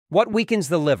What weakens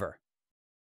the liver?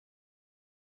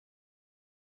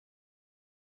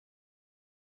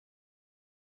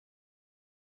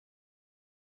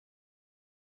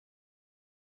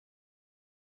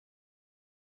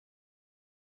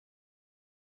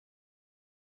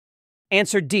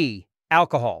 Answer D,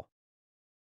 alcohol.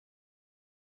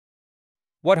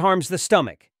 What harms the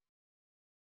stomach?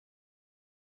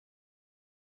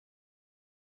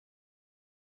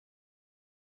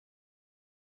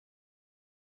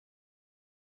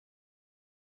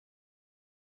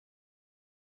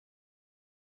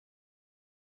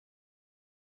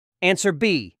 Answer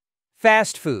B,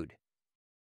 fast food.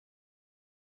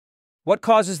 What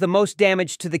causes the most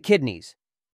damage to the kidneys?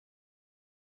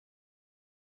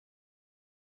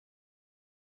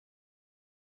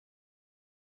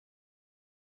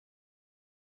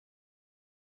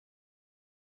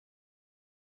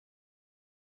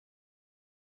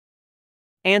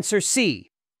 Answer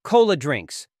C, cola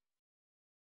drinks.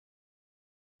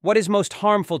 What is most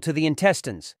harmful to the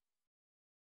intestines?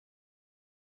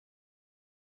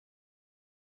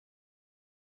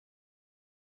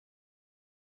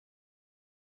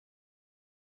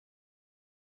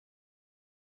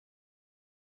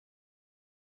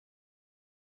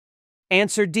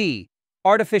 Answer D,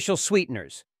 artificial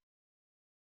sweeteners.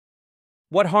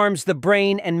 What harms the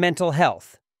brain and mental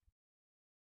health?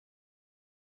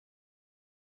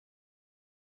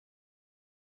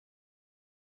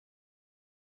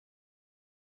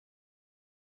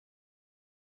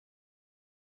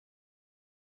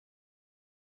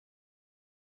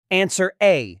 Answer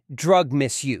A, drug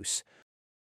misuse.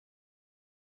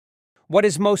 What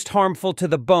is most harmful to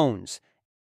the bones?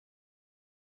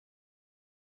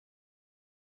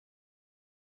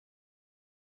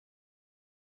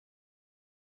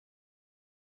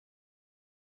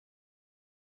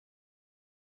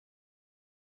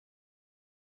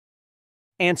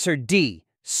 Answer D,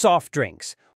 soft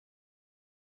drinks.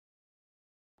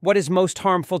 What is most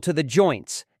harmful to the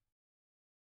joints?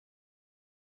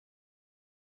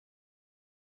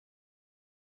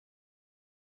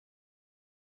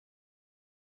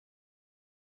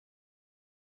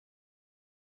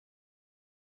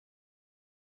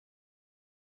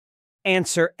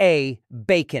 Answer A,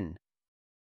 bacon.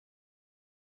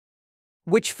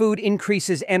 Which food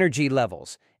increases energy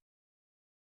levels?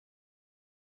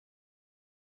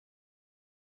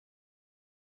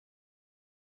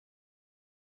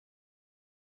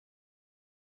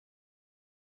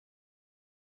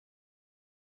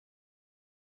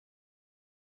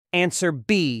 Answer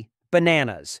B,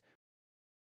 bananas.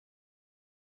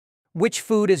 Which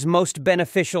food is most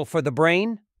beneficial for the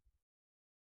brain?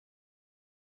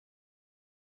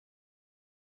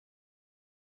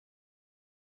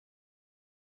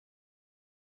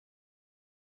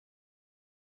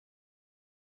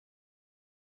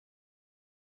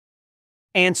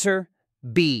 Answer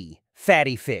B,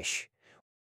 fatty fish.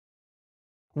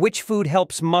 Which food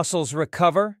helps muscles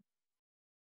recover?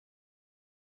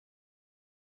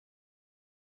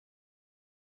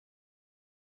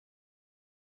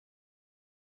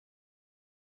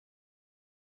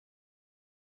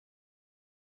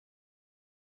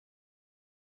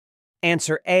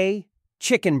 Answer A,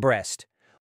 chicken breast.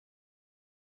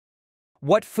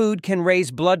 What food can raise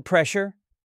blood pressure?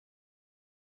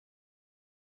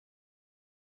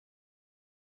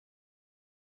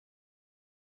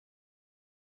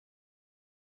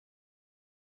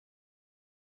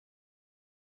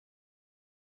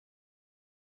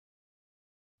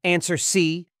 Answer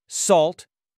C, salt.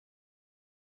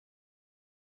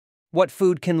 What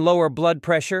food can lower blood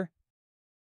pressure?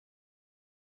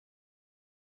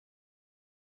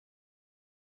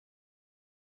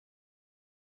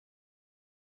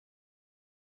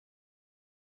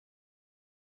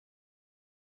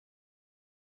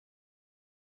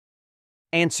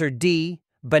 Answer D,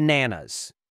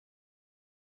 bananas.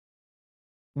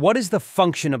 What is the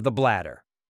function of the bladder?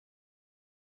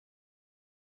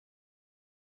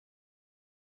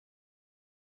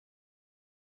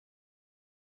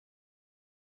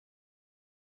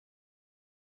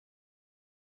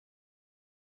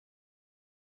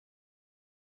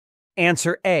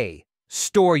 Answer A,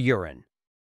 store urine.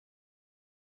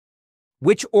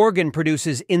 Which organ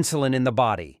produces insulin in the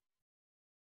body?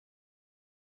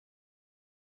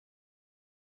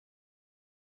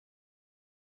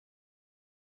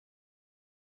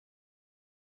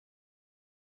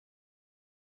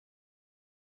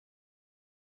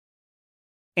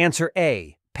 Answer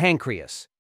A, pancreas.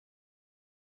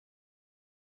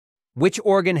 Which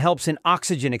organ helps in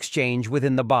oxygen exchange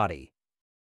within the body?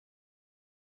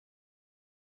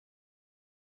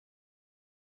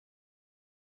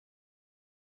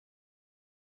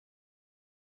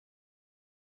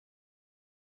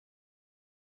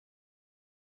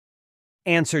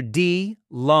 Answer D,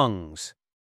 lungs.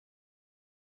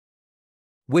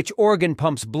 Which organ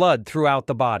pumps blood throughout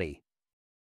the body?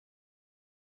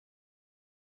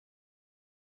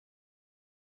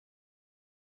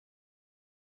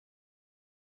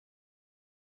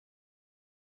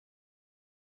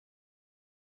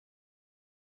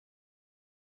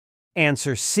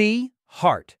 Answer C,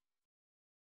 heart.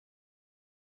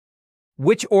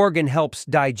 Which organ helps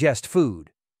digest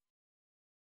food?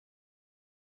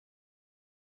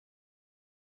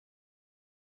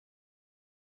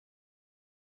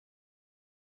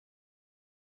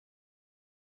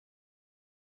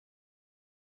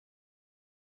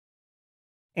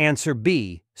 Answer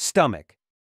B, stomach.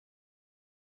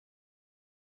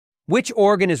 Which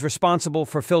organ is responsible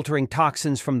for filtering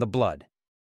toxins from the blood?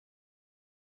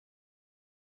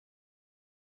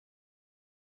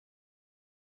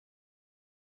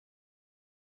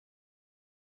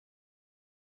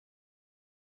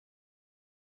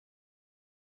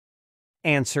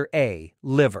 Answer A,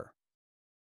 liver.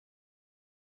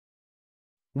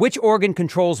 Which organ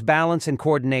controls balance and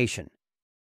coordination?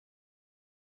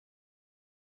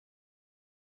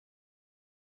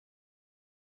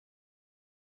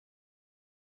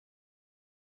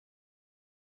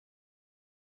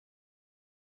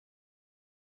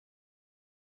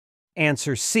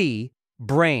 Answer C,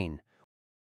 brain.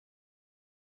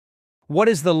 What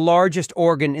is the largest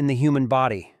organ in the human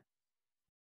body?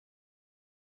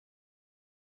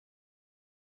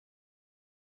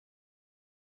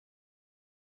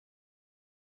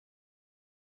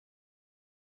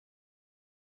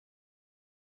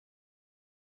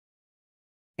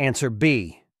 Answer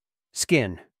B,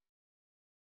 skin.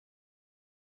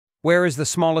 Where is the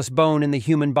smallest bone in the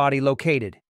human body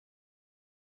located?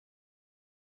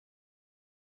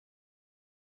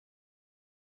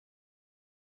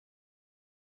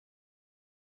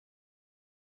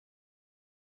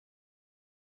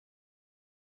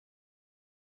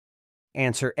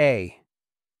 Answer A,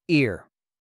 ear.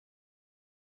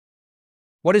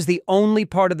 What is the only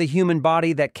part of the human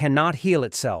body that cannot heal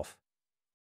itself?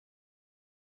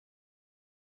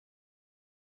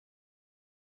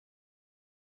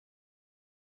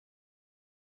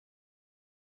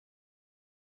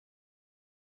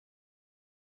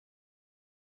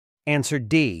 Answer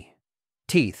D,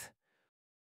 teeth.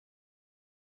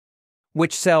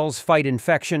 Which cells fight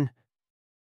infection?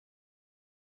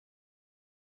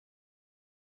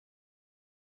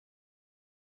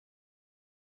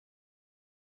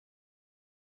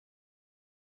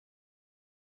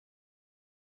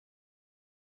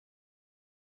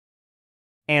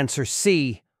 Answer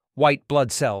C, white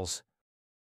blood cells.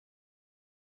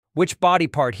 Which body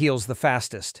part heals the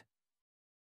fastest?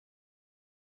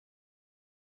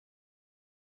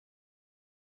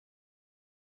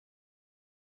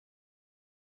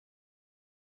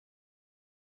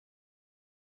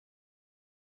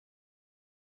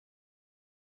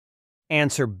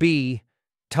 Answer B,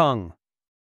 tongue.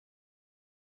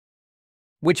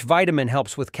 Which vitamin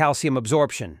helps with calcium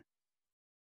absorption?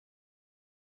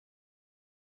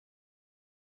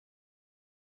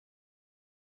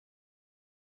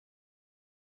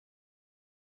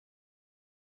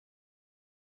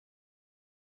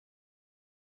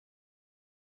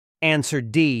 Answer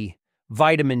D,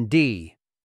 vitamin D.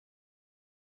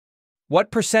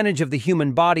 What percentage of the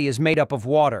human body is made up of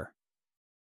water?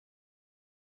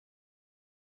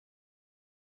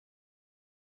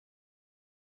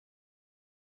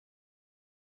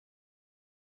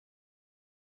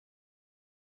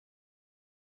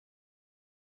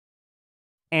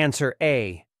 Answer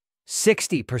A,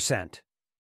 60%.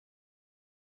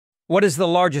 What is the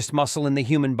largest muscle in the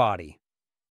human body?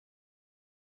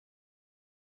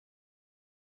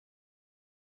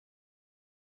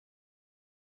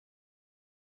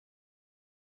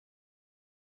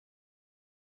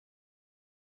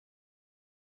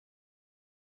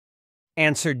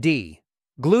 Answer D,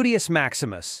 gluteus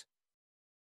maximus.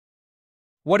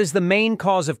 What is the main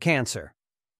cause of cancer?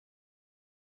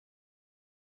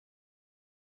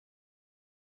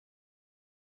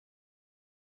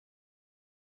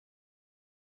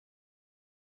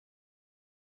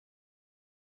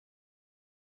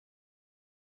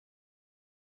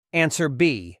 Answer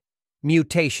B,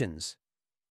 mutations.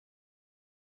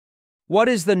 What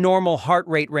is the normal heart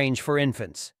rate range for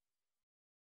infants?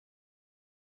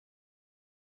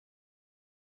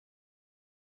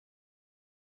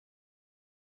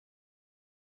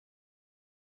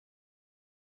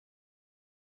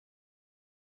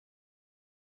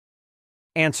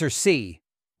 Answer C,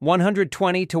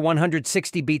 120 to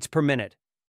 160 beats per minute.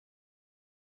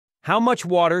 How much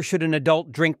water should an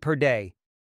adult drink per day?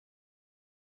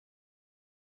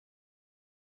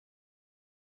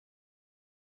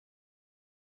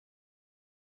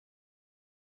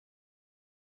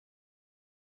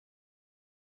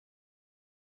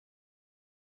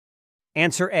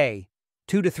 Answer A,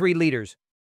 2 to 3 liters.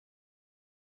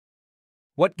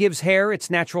 What gives hair its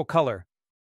natural color?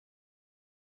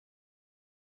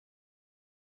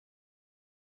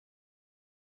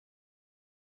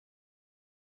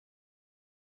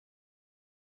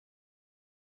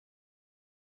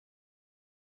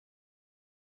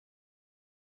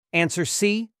 Answer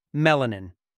C,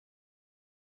 melanin.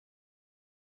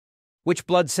 Which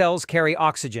blood cells carry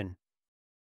oxygen?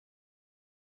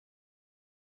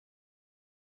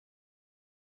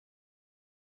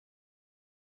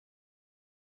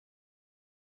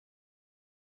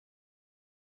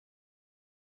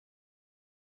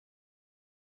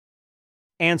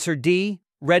 Answer D,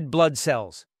 red blood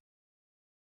cells.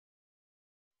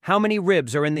 How many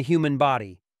ribs are in the human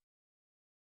body?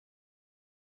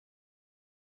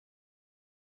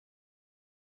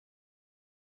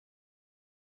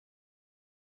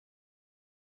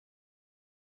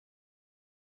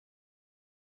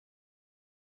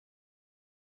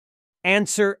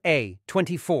 Answer A,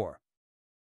 24.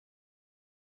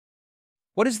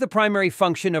 What is the primary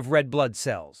function of red blood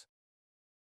cells?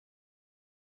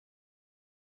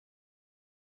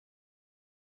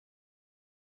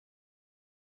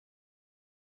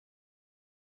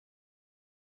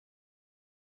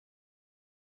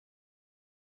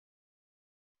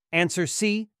 Answer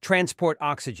C, transport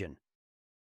oxygen.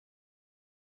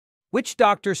 Which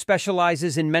doctor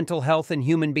specializes in mental health and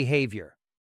human behavior?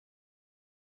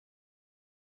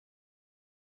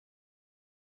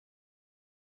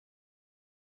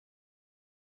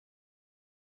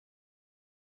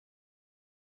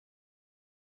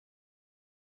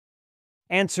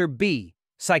 Answer B,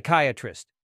 psychiatrist.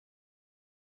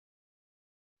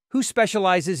 Who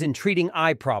specializes in treating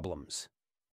eye problems?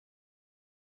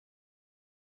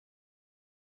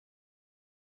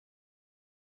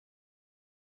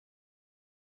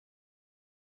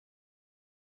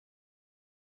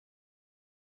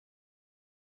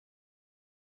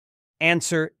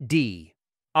 Answer D,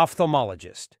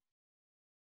 ophthalmologist.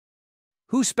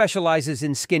 Who specializes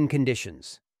in skin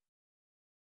conditions?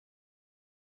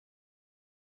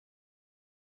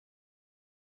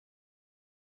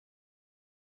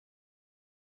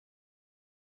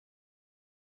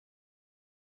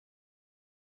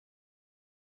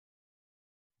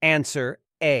 Answer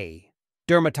A,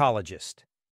 dermatologist.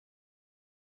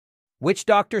 Which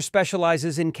doctor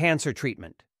specializes in cancer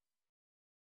treatment?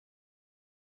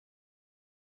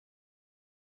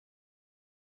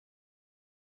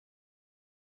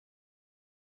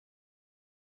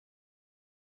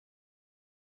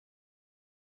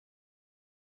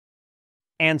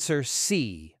 Answer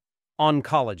C,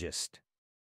 oncologist.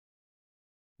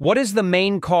 What is the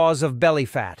main cause of belly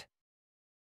fat?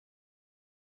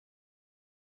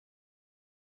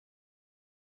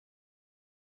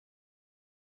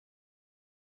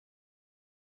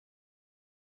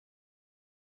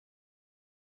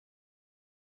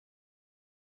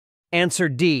 Answer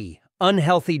D,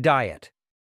 unhealthy diet.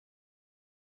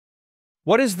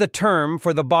 What is the term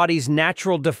for the body's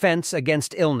natural defense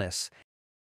against illness?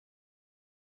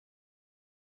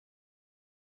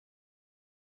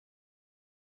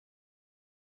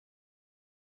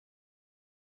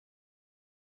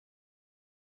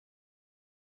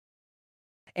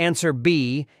 Answer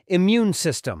B, immune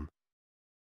system.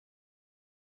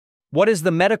 What is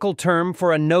the medical term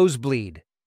for a nosebleed?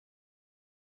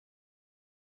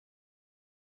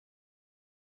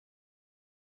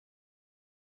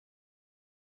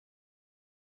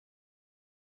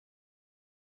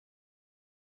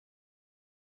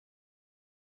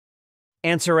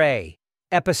 Answer A,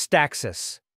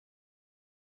 epistaxis.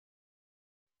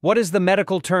 What is the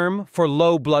medical term for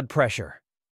low blood pressure?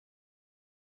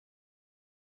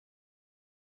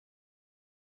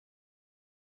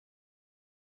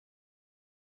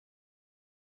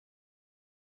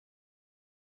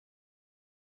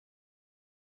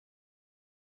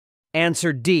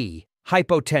 Answer D,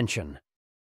 hypotension.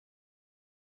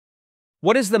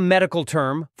 What is the medical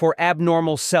term for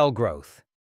abnormal cell growth?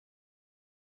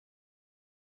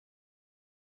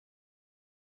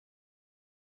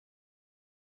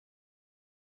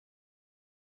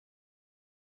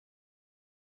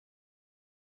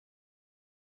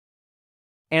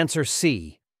 Answer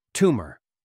C, tumor.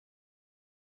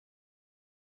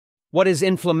 What is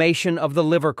inflammation of the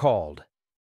liver called?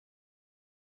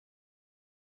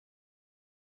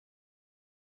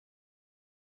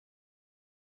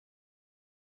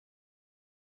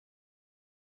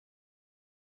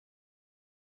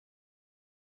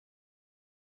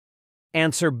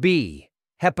 Answer B,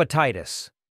 hepatitis.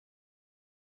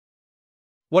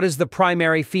 What is the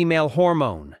primary female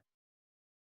hormone?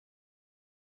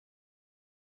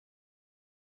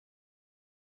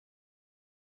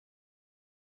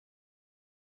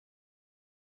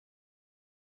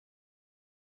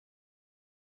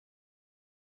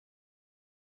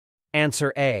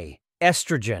 Answer A.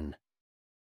 Estrogen.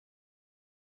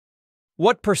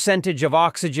 What percentage of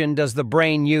oxygen does the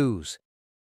brain use?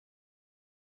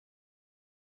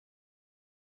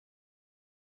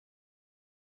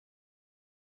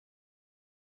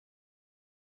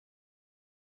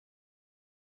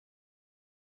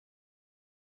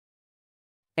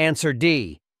 Answer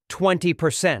D.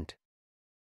 20%.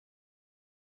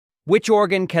 Which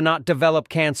organ cannot develop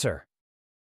cancer?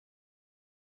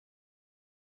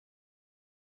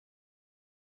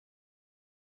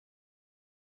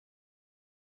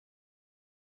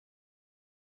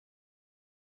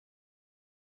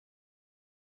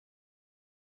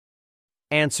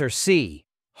 Answer C.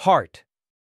 Heart.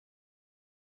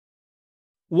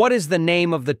 What is the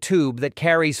name of the tube that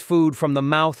carries food from the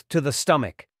mouth to the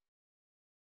stomach?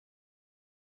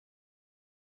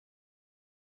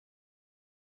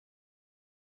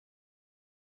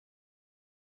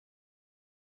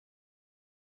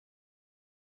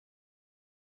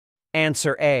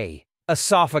 Answer A.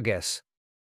 Esophagus.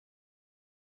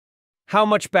 How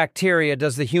much bacteria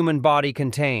does the human body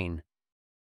contain?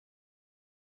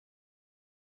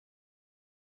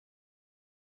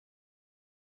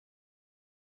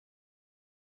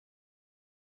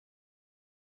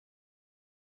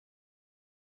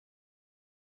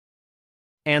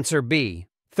 Answer B.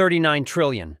 39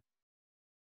 trillion.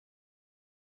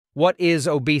 What is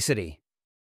obesity?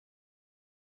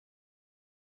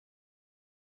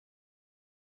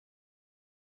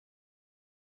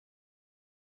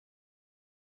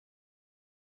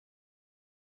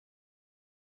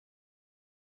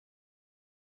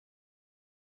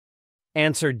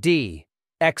 Answer D.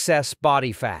 Excess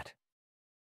body fat.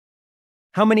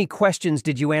 How many questions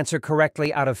did you answer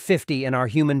correctly out of 50 in our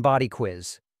human body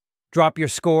quiz? Drop your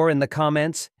score in the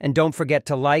comments and don't forget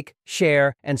to like,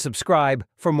 share, and subscribe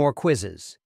for more quizzes.